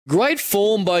Great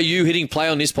form by you hitting play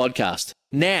on this podcast.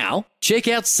 Now, check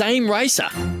out Same Racer,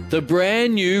 the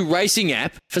brand new racing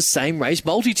app for same race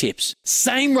multi-tips.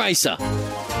 Same Racer.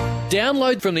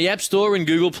 Download from the App Store and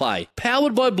Google Play.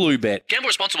 Powered by Bluebet. Gamble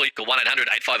responsibly. Call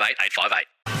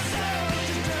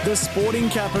 1-800-858-858. The Sporting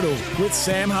Capital with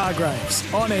Sam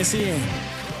Hargraves on SEN.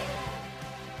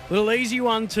 Little easy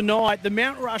one tonight. The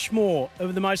Mount Rushmore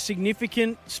of the most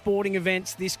significant sporting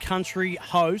events this country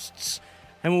hosts.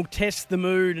 And we'll test the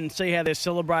mood and see how they're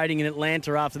celebrating in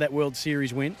Atlanta after that World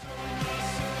Series win.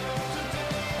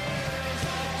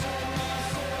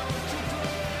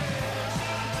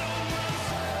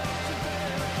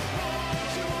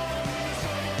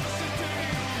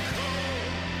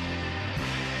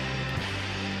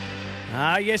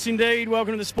 Yes, indeed.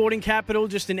 Welcome to the Sporting Capital.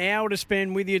 Just an hour to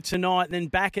spend with you tonight. Then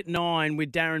back at 9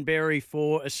 with Darren Berry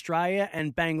for Australia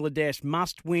and Bangladesh.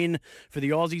 Must win for the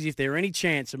Aussies if there are any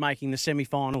chance of making the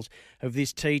semi-finals of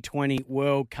this T20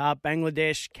 World Cup.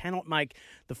 Bangladesh cannot make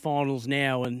the finals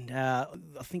now. And I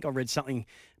think I read something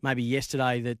maybe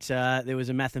yesterday that there was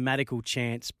a mathematical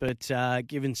chance. But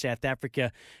given South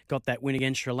Africa got that win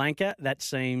against Sri Lanka, that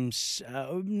seems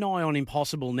nigh on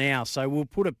impossible now. So we'll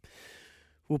put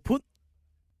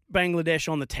Bangladesh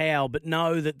on the towel, but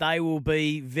know that they will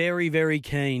be very, very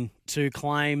keen to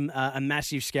claim a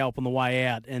massive scalp on the way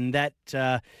out. And that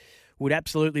would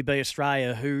absolutely be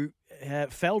Australia, who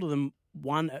fell to them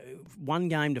one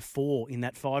game to 4 in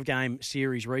that 5-game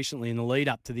series recently in the lead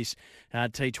up to this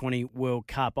T20 World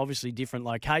Cup. Obviously different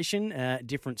location,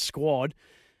 different squad,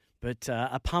 but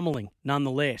a pummeling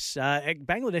nonetheless.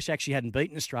 Bangladesh actually hadn't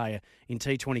beaten Australia in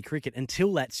T20 cricket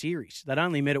until that series. They'd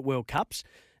only met at World Cups.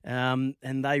 And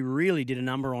they really did a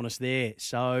number on us there.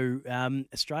 So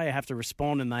Australia have to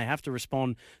respond, and they have to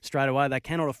respond straight away. They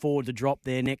cannot afford to drop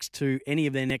any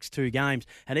of their next two games.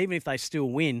 And even if they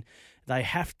still win,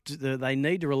 they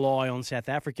need to rely on South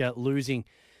Africa losing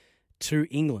to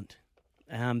England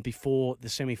before the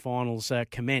semi-finals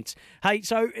commence. Hey,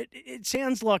 so it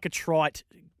sounds like a trite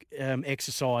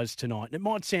exercise tonight. It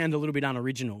might sound a little bit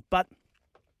unoriginal, but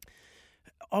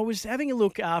I was having a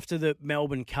look after the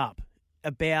Melbourne Cup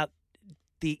about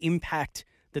the impact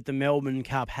that the Melbourne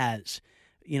Cup has.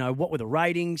 You know, what were the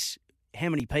ratings? How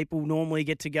many people normally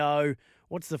get to go?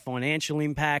 What's the financial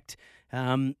impact?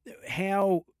 How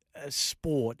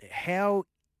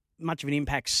much of an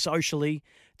impact socially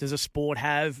does a sport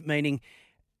have? Meaning,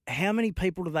 how many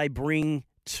people do they bring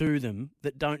to them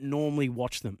that don't normally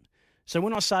watch them? So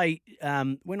when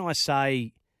I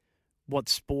say what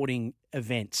sporting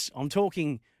events, I'm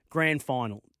talking grand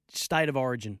final, state of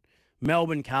origin,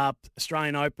 Melbourne Cup,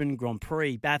 Australian Open, Grand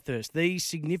Prix, Bathurst, these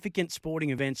significant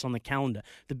sporting events on the calendar,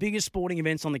 the biggest sporting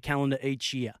events on the calendar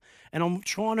each year. And I'm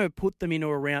trying to put them into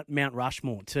around Mount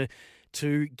Rushmore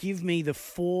to give me the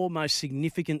 4 most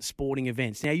significant sporting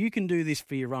events. Now, you can do this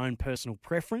for your own personal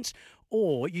preference,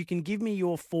 or you can give me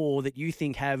your 4 that you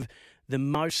think have the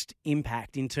most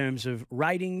impact in terms of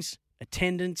ratings,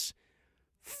 attendance,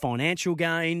 financial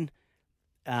gain,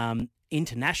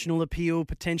 international appeal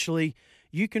potentially.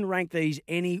 You can rank these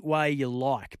any way you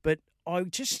like, but I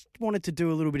just wanted to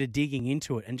do a little bit of digging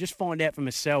into it and just find out for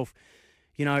myself,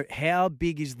 you know, how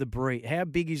big is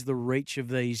the reach of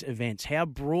these events? How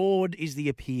broad is the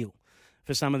appeal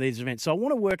for some of these events? So I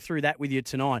want to work through that with you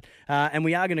tonight, and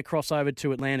we are going to cross over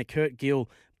to Atlanta. Kurt Gill,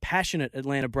 passionate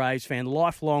Atlanta Braves fan,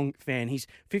 lifelong fan. He's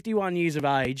 51 years of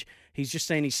age. He's just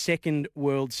seen his second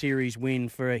World Series win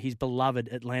for his beloved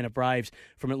Atlanta Braves.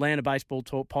 From Atlanta Baseball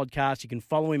Talk podcast, you can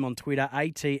follow him on Twitter,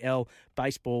 ATL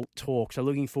Baseball Talk. So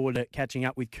looking forward to catching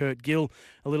up with Kurt Gill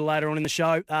a little later on in the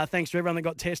show. Thanks to everyone that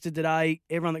got tested today,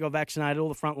 everyone that got vaccinated, all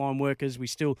the frontline workers. We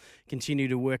still continue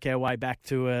to work our way back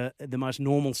to the most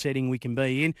normal setting we can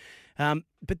be in.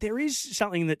 But there is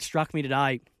something that struck me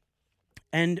today.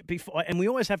 And we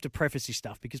always have to preface this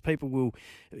stuff because people will,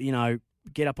 you know,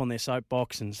 get up on their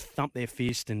soapbox and thump their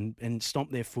fist and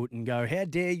stomp their foot and go, how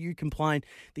dare you complain?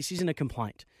 This isn't a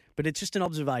complaint, but it's just an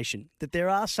observation that there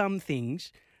are some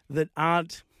things that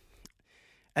aren't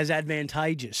as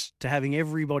advantageous to having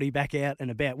everybody back out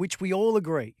and about, which we all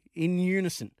agree in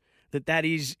unison that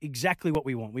is exactly what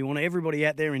we want. We want everybody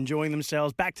out there enjoying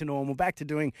themselves, back to normal, back to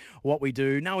doing what we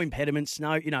do, no impediments,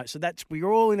 so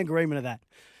we're all in agreement of that.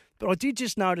 But I did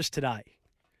just notice today,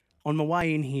 on my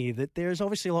way in here, that there is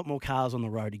obviously a lot more cars on the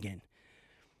road again.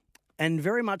 And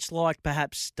very much like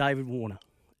perhaps David Warner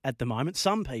at the moment,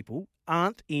 some people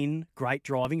aren't in great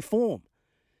driving form.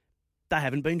 They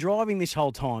haven't been driving this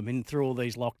whole time and through all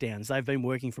these lockdowns. They've been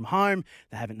working from home.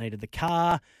 They haven't needed the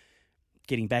car.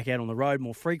 getting back out on the road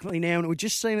more frequently now, and it would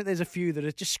just seem that there's a few that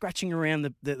are just scratching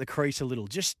around the crease a little,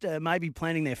 just maybe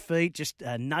planting their feet, just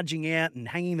nudging out and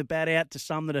hanging the bat out to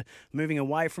some that are moving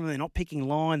away from them. They're not picking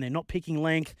line, they're not picking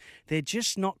length. They're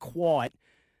just not quite,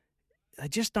 they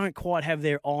just don't quite have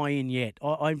their eye in yet.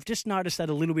 I've just noticed that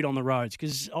a little bit on the roads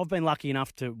because I've been lucky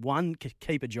enough to, one,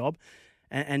 keep a job,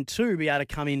 and two, be able to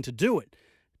come in to do it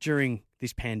during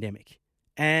this pandemic.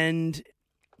 And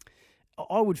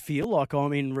I would feel like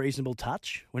I'm in reasonable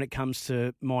touch when it comes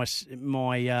to my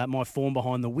form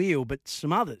behind the wheel, but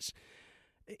some others.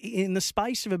 In the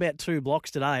space of about 2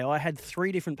 blocks today, I had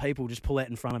 3 different people just pull out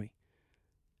in front of me,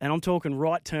 and I'm talking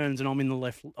right turns, and I'm in the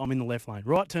left lane.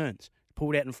 Right turns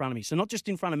pulled out in front of me, so not just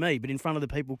in front of me, but in front of the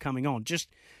people coming on. Just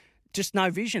no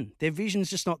vision. Their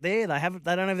vision's just not there. They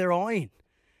don't have their eye in.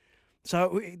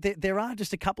 So there are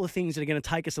just a couple of things that are going to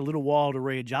take us a little while to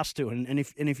readjust to, and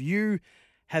if you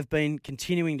have been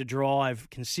continuing to drive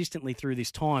consistently through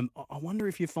this time, I wonder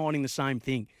if you're finding the same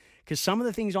thing. Because some of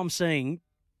the things I'm seeing,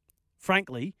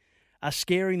 frankly, are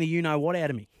scaring the you-know-what out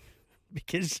of me.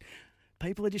 Because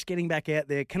people are just getting back out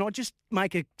there. Can I just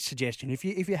make a suggestion? If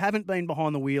you haven't been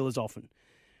behind the wheel as often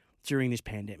during this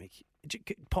pandemic,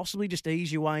 possibly just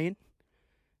ease your way in.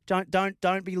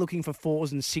 Don't be looking for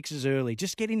 4s and 6s early.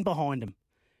 Just get in behind them.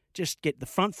 Just get the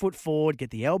front foot forward, get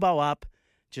the elbow up,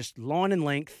 just line and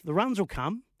length. The runs will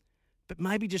come, but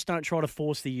maybe just don't try to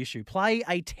force the issue. Play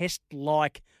a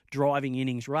test-like driving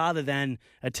innings rather than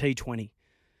a T20.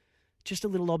 Just a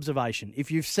little observation.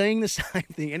 If you've seen the same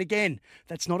thing, and again,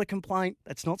 that's not a complaint.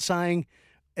 That's not saying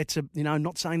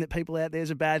not saying that people out there is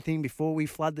a bad thing before we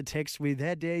flood the text with,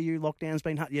 how dare you, lockdown's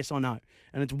been hard. Yes, I know.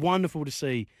 And it's wonderful to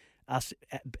see us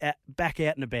back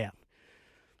out and about.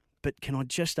 But can I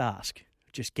just ask,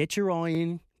 just get your eye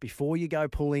in before you go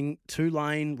pulling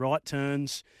 2-lane right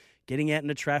turns, getting out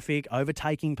into traffic,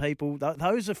 overtaking people.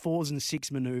 Those are 4s and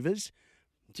 6 manoeuvres.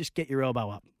 Just get your elbow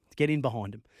up. Get in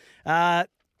behind them.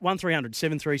 1300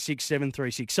 736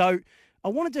 736. So I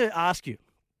wanted to ask you,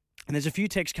 and there's a few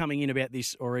texts coming in about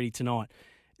this already tonight,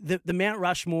 the Mount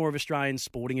Rushmore of Australian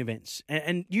sporting events.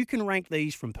 And you can rank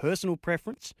these from personal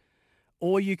preference,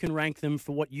 or you can rank them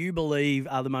for what you believe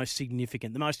are the most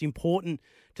significant, the most important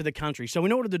to the country. So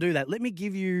in order to do that, let me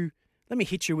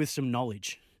hit you with some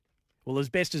knowledge. Well, as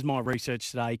best as my research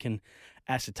today can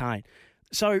ascertain.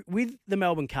 So with the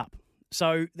Melbourne Cup,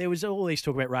 so there was all these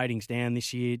talk about ratings down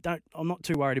this year. I'm not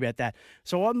too worried about that.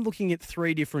 So I'm looking at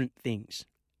 3 different things.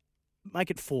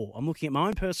 Make it 4. I'm looking at my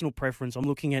own personal preference. I'm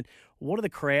looking at what are the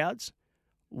crowds,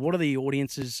 what are the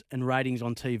audiences and ratings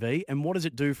on TV, and what does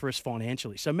it do for us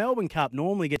financially? So Melbourne Cup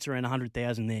normally gets around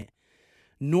 100,000 there.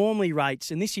 Normally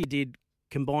rates, and this year did,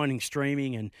 combining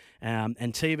streaming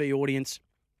and TV audience,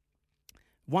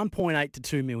 1.8 to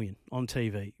 2 million on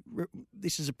TV.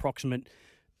 This is approximate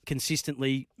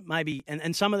consistently, maybe,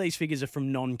 and some of these figures are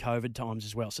from non-COVID times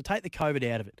as well. So take the COVID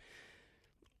out of it.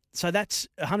 So that's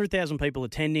 100,000 people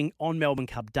attending on Melbourne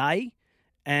Cup Day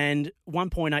and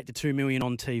 1.8 to 2 million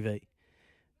on TV.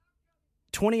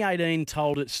 2018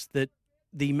 told us that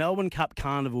the Melbourne Cup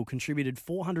Carnival contributed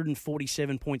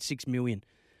 447.6 million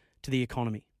to the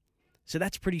economy. So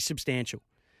that's pretty substantial.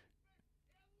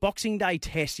 Boxing Day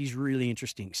Test is really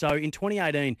interesting. So in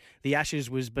 2018, the Ashes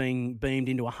was being beamed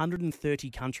into 130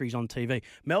 countries on TV.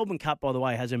 Melbourne Cup, by the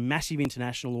way, has a massive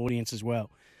international audience as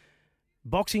well.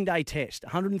 Boxing Day Test,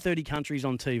 130 countries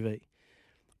on TV.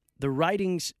 The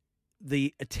ratings,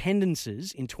 the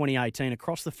attendances in 2018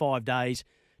 across the 5 days,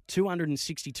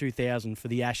 262,000 for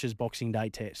the Ashes Boxing Day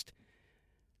Test.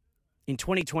 In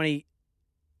 2020,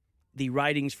 the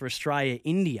ratings for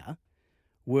Australia-India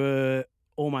were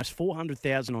almost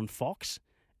 400,000 on Fox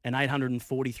and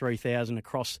 843,000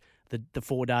 across the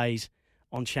 4 days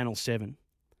on Channel 7.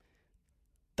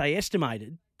 They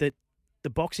estimated that the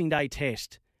Boxing Day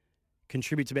Test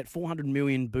contributes about 400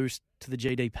 million boost to the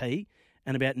GDP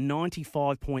and about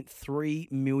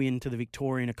 95.3 million to the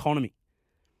Victorian economy.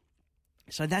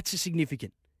 So that's a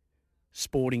significant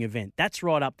sporting event. That's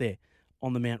right up there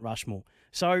on the Mount Rushmore.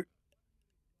 So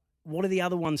what are the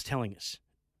other ones telling us?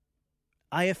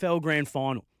 AFL Grand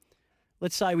Final.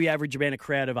 Let's say we average about a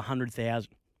crowd of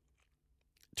 100,000.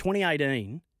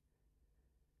 2018,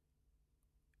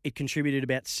 it contributed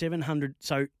about 700.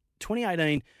 So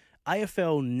 2018,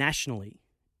 AFL nationally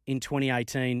in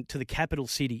 2018 to the capital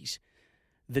cities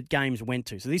that games went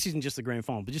to. So this isn't just the Grand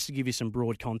Final, but just to give you some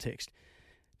broad context.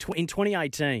 In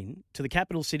 2018, to the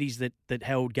capital cities that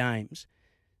held games,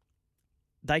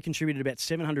 they contributed about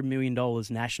 $700 million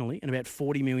nationally and about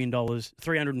 $340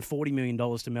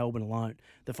 million to Melbourne alone.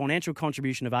 The financial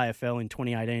contribution of AFL in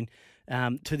 2018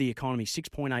 to the economy,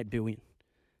 $6.8 billion.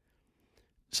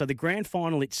 So the grand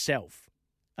final itself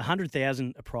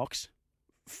 100,000 approx,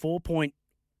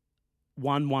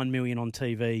 4.11 million on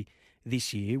TV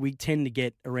this year. We tend to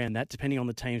get around that depending on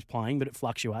the teams playing, but it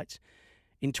fluctuates.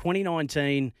 In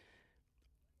 2019,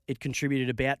 it contributed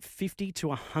about 50 to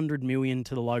 100 million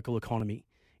to the local economy.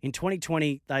 In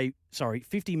 2020,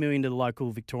 50 million to the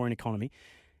local Victorian economy.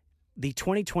 The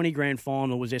 2020 grand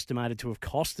final was estimated to have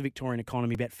cost the Victorian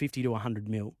economy about 50 to 100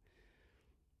 mil.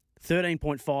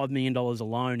 $13.5 million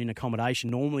alone in accommodation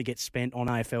normally gets spent on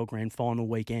AFL grand final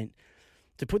weekend.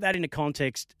 To put that into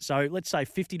context, so let's say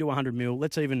 50 to 100 mil,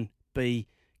 let's even be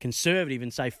conservative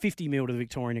and say 50 mil to the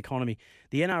Victorian economy.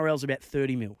 The NRL's about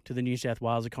 30 mil to the New South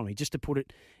Wales economy, just to put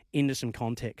it into some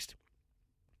context.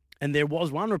 And there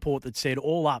was one report that said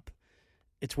all up,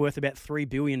 it's worth about $3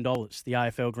 billion, the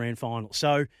AFL grand final.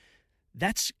 So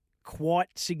that's quite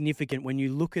significant when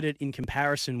you look at it in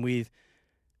comparison with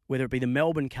whether it be the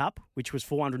Melbourne Cup, which was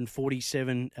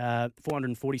 447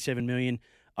 million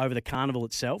over the carnival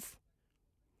itself.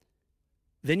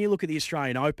 Then you look at the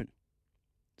Australian Open.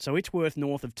 So it's worth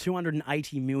north of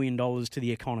 $280 million to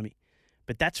the economy.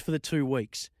 But that's for the 2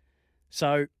 weeks.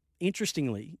 So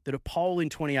interestingly, that a poll in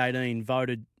 2018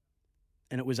 voted,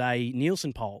 and it was a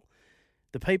Nielsen poll,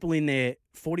 the people in there,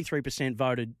 43%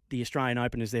 voted the Australian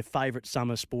Open as their favourite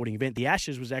summer sporting event. The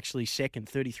Ashes was actually second,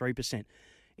 33%.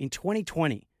 In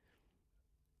 2020,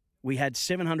 we had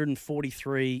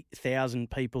 743,000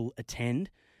 people attend,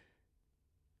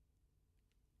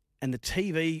 and the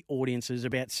TV audience is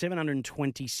about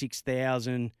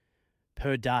 726,000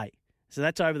 per day. So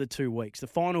that's over the 2 weeks. The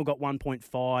final got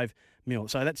 1.5 mil.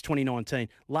 So that's 2019.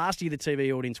 Last year, the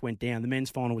TV audience went down. The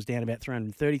men's final was down about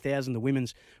 330,000. The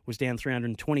women's was down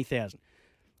 320,000.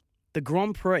 The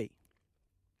Grand Prix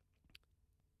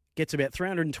gets about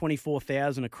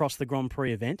 324,000 across the Grand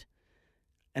Prix event,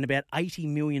 and about 80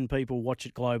 million people watch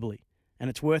it globally. And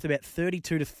it's worth about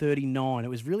 32 to 39. It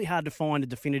was really hard to find a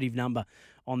definitive number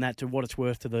on that to what it's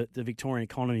worth to the Victorian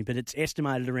economy, but it's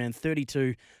estimated around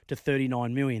 32 to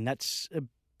 39 million. That's a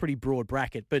pretty broad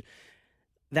bracket, but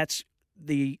that's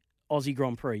the Aussie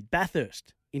Grand Prix.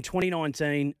 Bathurst, in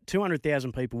 2019,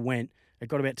 200,000 people went. It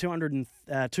got about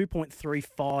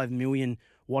 2.35 million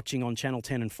watching on Channel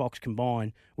 10 and Fox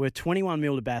combined. Worth 21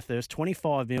 mil to Bathurst,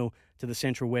 25 mil to the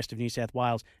central west of New South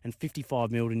Wales, and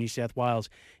 55 mil to New South Wales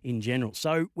in general.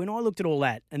 So when I looked at all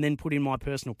that and then put in my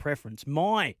personal preference,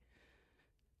 my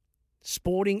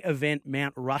sporting event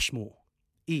Mount Rushmore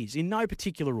is, in no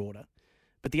particular order,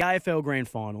 but the AFL Grand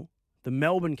Final, the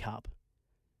Melbourne Cup,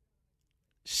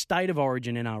 State of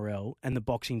Origin NRL, and the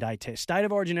Boxing Day Test. State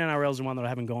of Origin NRL is the one that I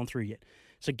haven't gone through yet.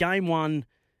 So Game 1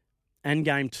 and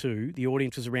Game 2, the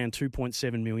audience was around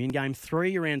 2.7 million. Game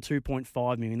 3, around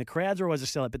 2.5 million. The crowds are always a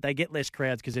sellout, but they get less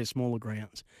crowds because they're smaller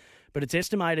grounds. But it's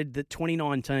estimated that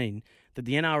 2019, that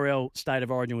the NRL State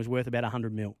of Origin was worth about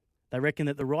 100 mil. They reckon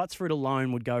that the rights for it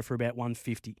alone would go for about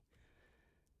 150.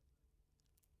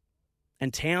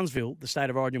 And Townsville, the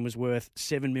State of Origin, was worth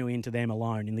 7 million to them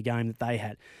alone in the game that they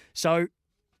had. So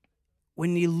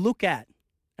when you look at,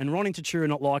 and Ron into Chura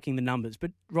not liking the numbers,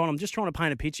 but Ron, I'm just trying to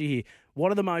paint a picture here.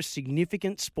 What are the most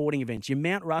significant sporting events? Your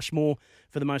Mount Rushmore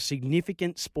for the most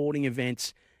significant sporting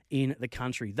events in the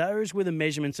country. Those were the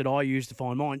measurements that I used to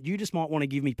find mine. You just might want to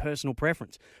give me personal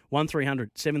preference.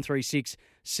 1300 736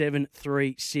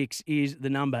 736 is the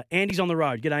number. Andy's on the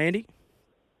road. G'day, Andy.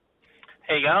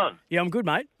 How you going? Yeah, I'm good,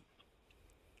 mate.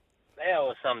 There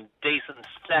were some decent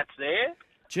stats there.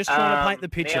 Just trying to paint the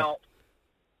picture. Now,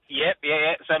 Yep.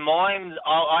 So mine,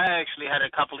 I actually had a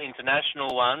couple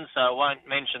international ones, so I won't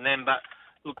mention them. But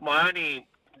look, my only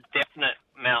definite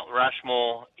Mount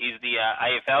Rushmore is the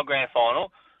AFL Grand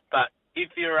Final. But if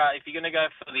you're going to go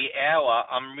for the hour,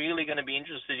 I'm really going to be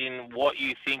interested in what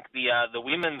you think the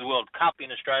Women's World Cup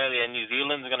in Australia and New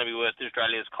Zealand is going to be worth to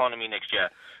Australia's economy next year,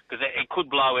 because it could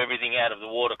blow everything out of the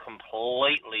water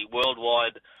completely.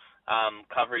 Worldwide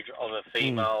coverage of a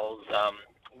females.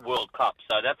 World Cup.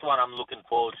 So that's what I'm looking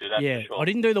forward to, that's for sure. I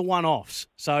didn't do the one-offs,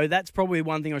 so that's probably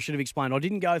one thing I should have explained. I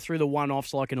didn't go through the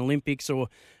one-offs like an Olympics or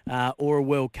a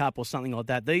World Cup or something like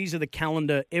that. These are the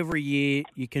calendar every year.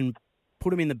 You can put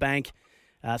them in the bank,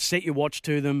 set your watch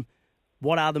to them.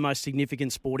 What are the most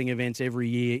significant sporting events every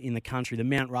year in the country? The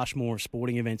Mount Rushmore of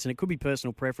sporting events, and it could be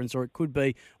personal preference, or it could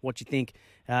be what you think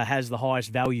has the highest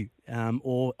value,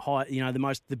 or high,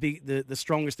 the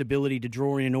strongest ability to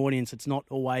draw in an audience. It's not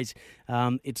always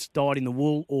it's dyed in the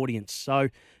wool audience. So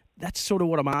that's sort of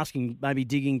what I'm asking. Maybe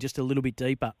digging just a little bit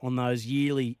deeper on those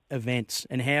yearly events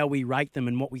and how we rate them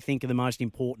and what we think are the most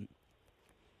important.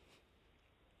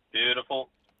 Beautiful.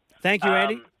 Thank you,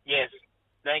 Andy. Yes.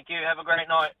 Thank you. Have a great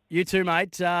night. You too,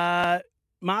 mate.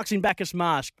 Mark's in Bacchus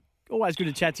Marsh. Always good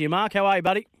to chat to you, Mark. How are you,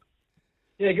 buddy?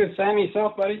 Yeah, good. Sam,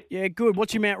 yourself, buddy? Yeah, good.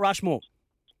 What's your Mount Rushmore?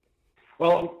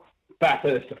 Well,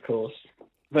 Bathurst, of course.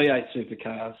 V8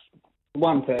 supercars,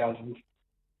 1,000.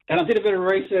 And I did a bit of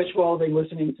research while I've been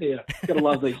listening to you. Got to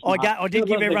love these. I did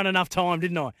give everyone enough time,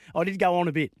 didn't I? I did go on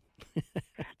a bit.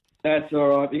 That's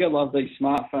all right. You got to love these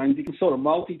smartphones. You can sort of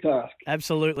multitask.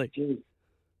 Absolutely. Gee,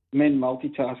 men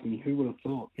multitasking. Who would have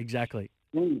thought? Exactly.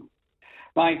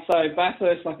 Mate, so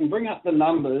Bathurst, I can bring up the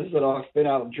numbers that I've been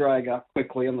able to drag up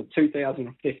quickly on the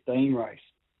 2015 race.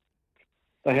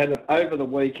 They had, over the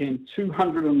weekend,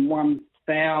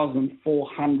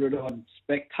 201,400 odd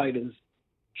spectators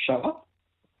show up.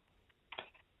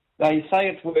 They say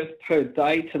it's worth per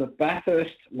day to the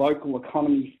Bathurst local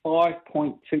economy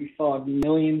 $5.25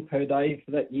 million per day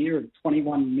for that year and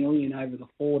 $21 million over the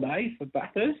 4 days for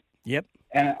Bathurst. Yep.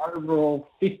 And overall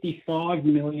 $55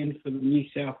 million for the New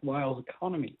South Wales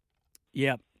economy.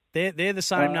 Yeah, they're the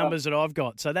same numbers that I've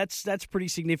got, so that's pretty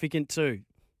significant too.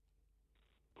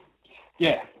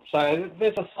 Yeah, so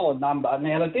there's a solid number.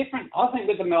 Now, the different, I think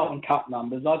with the Melbourne Cup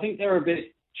numbers, I think they're a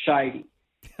bit shady.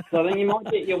 So I think you might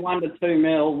get your 1 to 2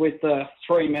 mil with the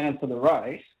 3 minutes of the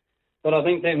race, but I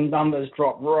think them numbers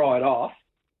drop right off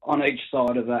on each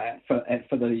side of that for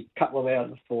the couple of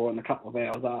hours before and the couple of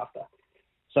hours after.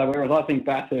 So whereas I think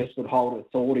Bathurst would hold its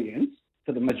audience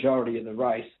for the majority of the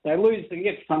race, they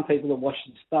get some people that watch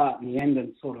the start and the end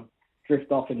and sort of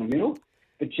drift off in the middle.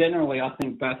 But generally, I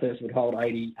think Bathurst would hold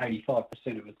 85%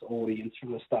 of its audience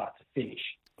from the start to finish.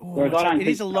 Oh, so it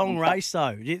is a long race,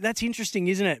 though. That's interesting,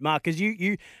 isn't it, Mark? Because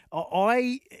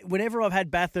whenever I've had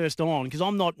Bathurst on, because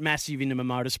I'm not massive into my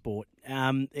motorsport,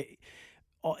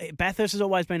 Bathurst has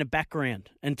always been a background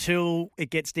until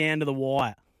it gets down to the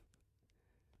wire.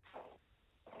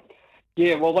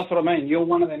 Yeah, well, that's what I mean. You're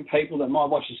one of them people that might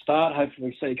watch the start,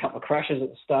 hopefully see a couple of crashes at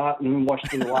the start and then watch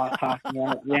the last half an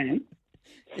hour at the end.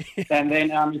 And then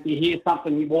if you hear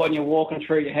something when you're walking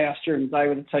through your house during the day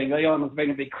with the TV on, there's been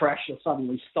a big crash, you'll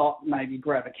suddenly stop, maybe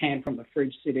grab a can from the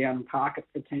fridge, sit down and park it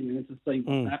for 10 minutes and see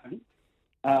what's happened.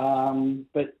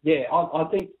 But, yeah, I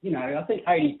think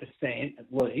 80% at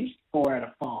least, 4 out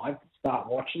of 5, start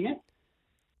watching it,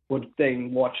 would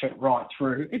then watch it right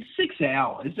through. It's 6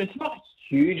 hours. It's not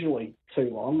hugely too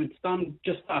long. It's done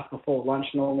just after before lunch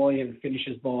normally and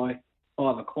finishes by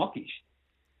 5 o'clock-ish.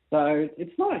 So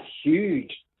it's not a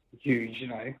huge,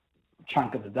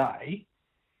 chunk of the day.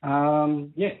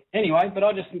 Anyway, but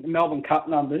I just think the Melbourne Cup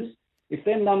numbers, if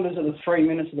their numbers are the 3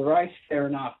 minutes of the race, fair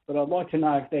enough. But I'd like to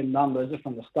know if their numbers are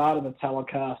from the start of the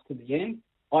telecast to the end.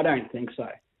 I don't think so.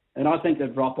 And I think the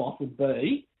drop-off would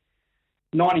be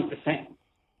 90%.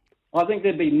 I think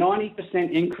there'd be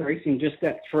 90% increase in just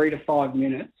that 3 to 5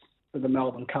 minutes for the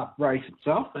Melbourne Cup race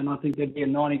itself, and I think there'd be a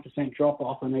 90%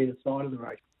 drop-off on either side of the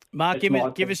race. Mark,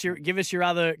 give us your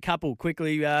other couple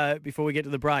quickly before we get to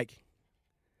the break.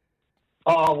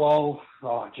 Oh,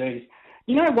 geez.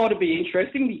 You know what would be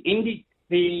interesting?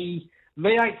 The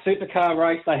V8 supercar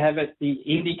race they have at the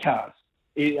IndyCars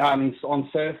on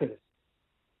surface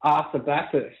after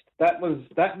Bathurst. That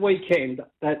weekend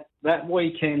up at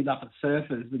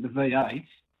Surfers with the V8s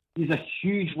is a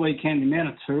huge weekend. The amount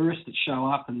of tourists that show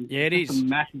up and it is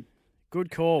massive. Good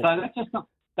call. So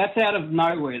that's out of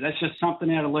nowhere. That's just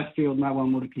something out of left field no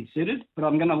one would have considered. But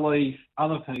I'm going to leave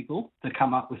other people to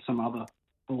come up with some other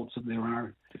thoughts of their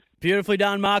own. Beautifully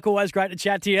done, Mark. Always great to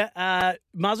chat to you.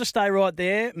 Muzzer, stay right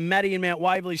there. Maddie and Mount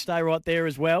Waverley, stay right there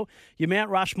as well. Your Mount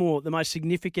Rushmore, the most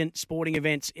significant sporting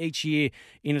events each year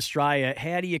in Australia.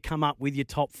 How do you come up with your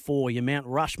top 4? Your Mount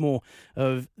Rushmore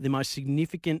of the most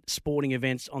significant sporting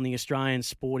events on the Australian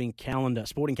sporting calendar.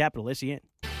 Sporting capital, SEN.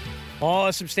 Oh,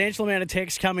 a substantial amount of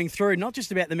text coming through, not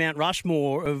just about the Mount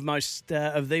Rushmore of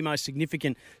the most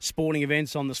significant sporting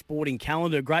events on the sporting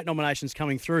calendar. Great nominations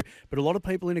coming through, but a lot of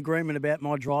people in agreement about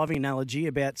my driving analogy,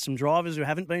 about some drivers who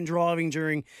haven't been driving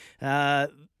during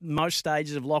most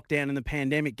stages of lockdown and the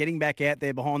pandemic, getting back out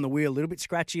there behind the wheel, a little bit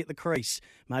scratchy at the crease,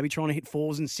 maybe trying to hit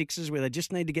 4s and 6s where they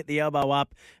just need to get the elbow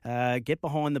up, get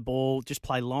behind the ball, just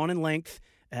play line and length,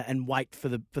 and wait for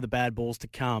the bad balls to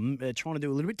come. Trying to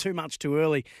do a little bit too much too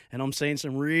early, and I'm seeing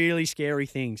some really scary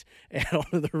things out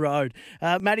onto the road.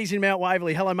 Matty's in Mount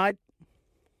Waverley. Hello, mate.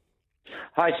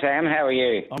 Hi, Sam. How are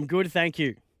you? I'm good, thank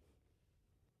you.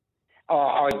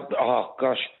 Oh,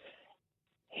 gosh.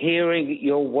 Hearing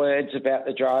your words about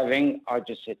the driving, I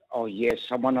just said, oh, yes,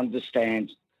 someone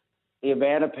understands. The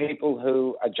amount of people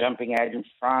who are jumping out in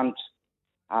front,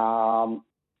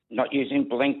 not using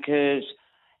blinkers.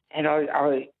 And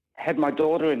I had my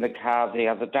daughter in the car the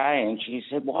other day, and she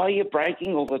said, why are you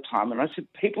braking all the time? And I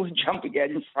said, people are jumping out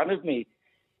in front of me.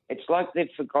 It's like they've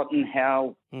forgotten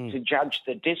how to judge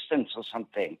the distance or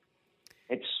something.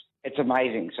 It's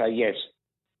amazing. So, yes,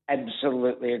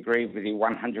 absolutely agree with you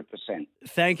 100%.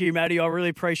 Thank you, Matty. I really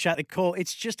appreciate the call.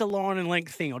 It's just a line and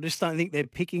length thing. I just don't think they're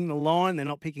picking the line. They're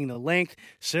not picking the length,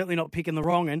 certainly not picking the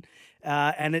wrong one.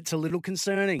 And it's a little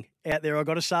concerning out there, I've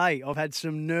got to say. I've had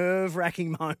some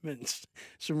nerve-wracking moments,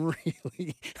 some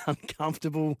really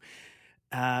uncomfortable,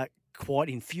 quite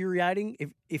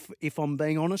infuriating, if I'm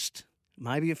being honest.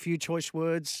 Maybe a few choice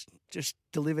words just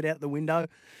delivered out the window.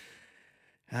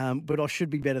 But I should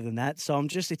be better than that. So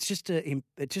it's just an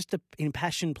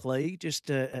impassioned plea, just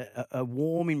a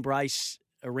warm embrace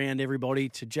around everybody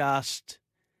to just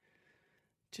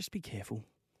be careful.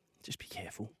 Just be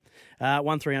careful.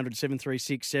 1300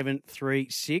 736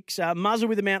 736. Muzz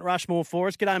with the Mount Rushmore for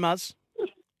us. G'day, Muzz.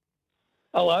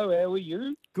 Hello, how are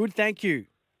you? Good, thank you.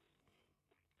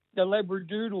 The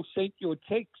Labradoodle sent you a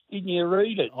text. Didn't you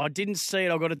read it? I didn't see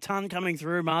it. I've got a ton coming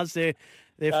through, Muzz.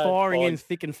 They're firing in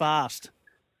thick and fast.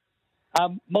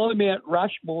 My Mount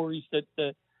Rushmore is that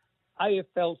the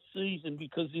AFL season,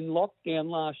 because in lockdown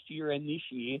last year and this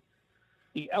year,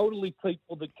 the elderly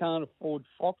people that can't afford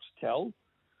Foxtel,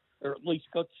 or at least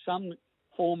got some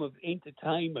form of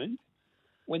entertainment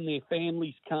when their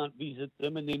families can't visit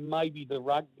them, and then maybe the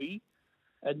rugby,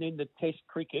 and then the test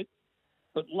cricket.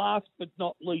 But last but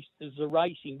not least is the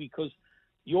racing, because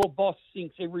your boss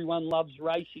thinks everyone loves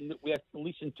racing, that we have to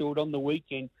listen to it on the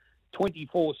weekend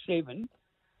 24/7.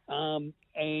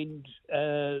 And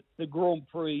the Grand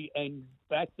Prix and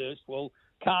Bathurst, well,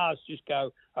 cars just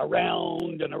go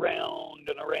around and around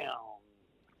and around.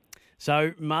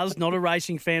 So, Muzz, not a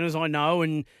racing fan as I know,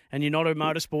 and you're not a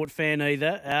motorsport fan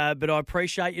either, but I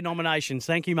appreciate your nominations.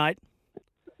 Thank you, mate.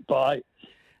 Bye.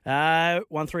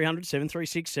 1300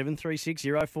 736 736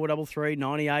 0433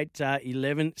 98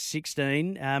 11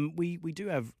 16. We do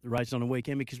have the races on a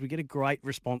weekend because we get a great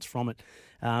response from it.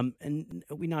 And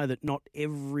we know that not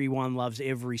everyone loves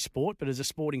every sport, but as a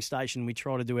sporting station, we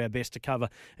try to do our best to cover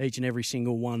each and every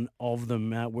single one of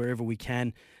them wherever we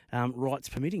can, rights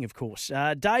permitting, of course.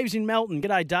 Dave's in Melton.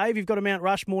 G'day, Dave. You've got a Mount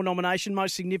Rushmore nomination,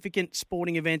 most significant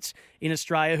sporting events in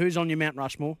Australia. Who's on your Mount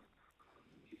Rushmore?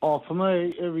 Oh, for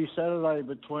me, every Saturday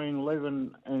between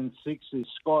 11 and 6 is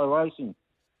Sky Racing.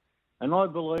 And I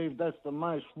believe that's the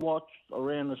most watched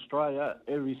around Australia.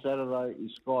 Every Saturday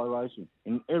is Sky Racing.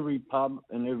 In every pub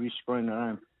and every screen at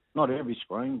home. Not every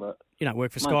screen, but... You don't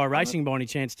work for Sky Racing by any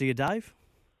chance, do you, Dave?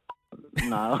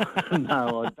 No,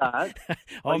 no, I don't.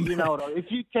 But you know what? If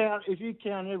you count every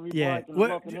bloke in the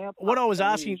lot in our what I was pub,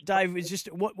 asking, Dave, is just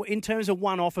what in terms of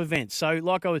one-off events. So,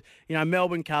 like I was,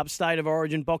 Melbourne Cup, State of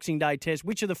Origin, Boxing Day Test.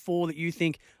 Which are the four that you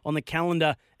think on the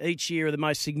calendar each year are the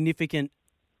most significant?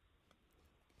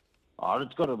 Oh,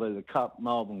 it's got to be the Cup,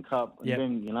 Melbourne Cup, and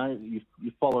then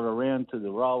you follow it around to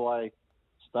the Railway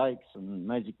Stakes and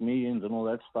Magic Millions and all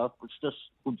that stuff. It's just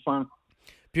good fun.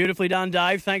 Beautifully done,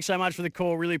 Dave. Thanks so much for the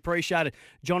call. Really appreciate it.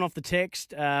 John off the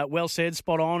text, well said,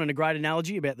 spot on, and a great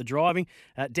analogy about the driving.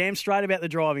 Damn straight about the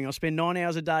driving. I spend 9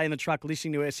 hours a day in the truck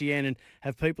listening to SEN and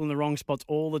have people in the wrong spots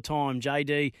all the time.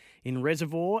 JD in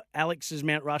Reservoir, Alex's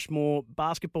Mount Rushmore,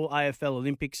 basketball, AFL,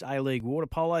 Olympics, A-League, water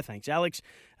polo. Thanks, Alex.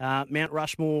 Mount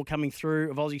Rushmore coming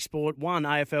through of Aussie sport. One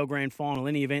AFL Grand Final.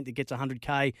 Any event that gets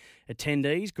 100K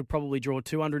attendees could probably draw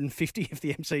 250 if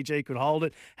the MCG could hold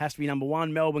it. Has to be number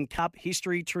one. Melbourne Cup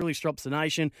history truly stops the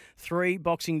nation. 3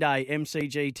 Boxing Day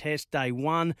MCG Test Day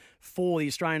 1. 4 the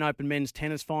Australian Open Men's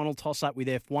Tennis Final. Toss up with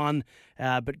F1.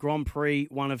 But Grand Prix,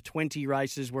 one of 20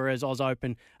 races, whereas Oz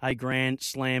Open, a Grand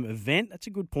Slam event. That's a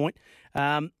good point.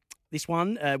 This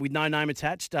one, with no name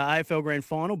attached, AFL Grand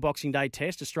Final, Boxing Day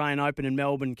Test, Australian Open and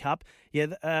Melbourne Cup.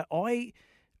 Yeah, I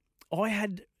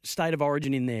had State of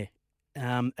Origin in there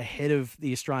ahead of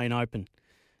the Australian Open.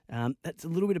 That's a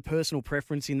little bit of personal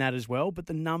preference in that as well, but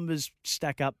the numbers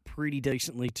stack up pretty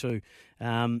decently too.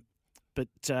 But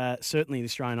certainly the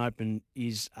Australian Open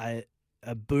is a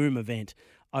boom event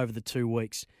over the 2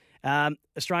 weeks.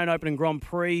 Australian Open and Grand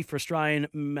Prix for Australia's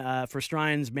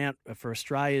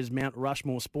Mount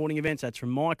Rushmore sporting events. That's from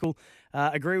Michael.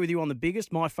 Agree with you on the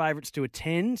biggest. My favourites to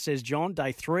attend, says John.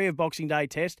 Day 3 of Boxing Day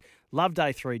Test. Love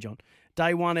Day 3, John.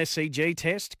 Day 1 SCG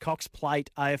Test. Cox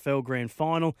Plate AFL Grand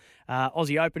Final.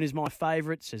 Aussie Open is my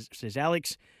favourite, says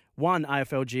Alex. 1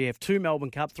 AFL GF. 2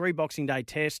 Melbourne Cup. 3 Boxing Day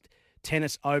Test.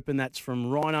 Tennis Open. That's from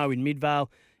Rhino in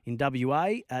Midvale in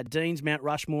WA. Dean's Mount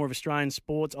Rushmore of Australian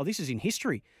sports. Oh, this is in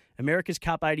history. America's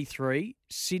Cup 83,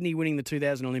 Sydney winning the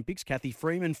 2000 Olympics, Kathy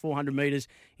Freeman 400 metres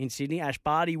in Sydney, Ash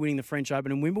Barty winning the French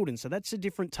Open and Wimbledon. So that's a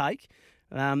different take.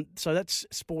 So that's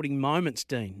sporting moments,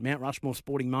 Dean. Mount Rushmore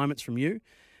sporting moments from you.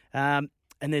 And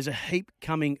there's a heap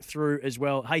coming through as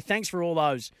well. Hey, thanks for all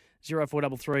those.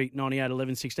 0433 98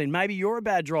 11 16. Maybe you're a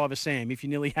bad driver, Sam, if you're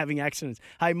nearly having accidents.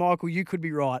 Hey, Michael, you could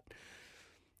be right.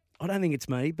 I don't think it's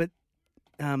me, but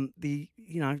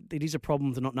it is a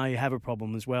problem to not know you have a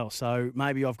problem as well. So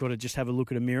maybe I've got to just have a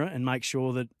look at a mirror and make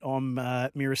sure that I'm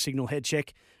mirror signal head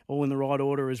check all in the right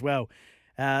order as well.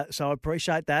 So I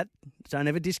appreciate that. Don't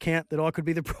ever discount that I could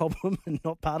be the problem and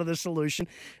not part of the solution.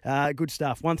 Good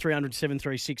stuff. 1300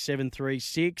 736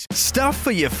 736. Stuff for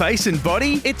your face and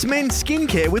body? It's men's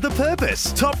skincare with a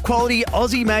purpose. Top quality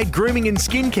Aussie-made grooming and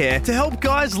skincare to help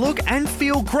guys look and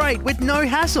feel great with no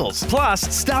hassles. Plus,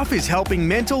 Stuff is helping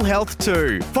mental health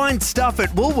too. Find Stuff at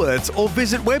Woolworths or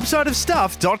visit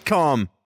websiteofstuff.com.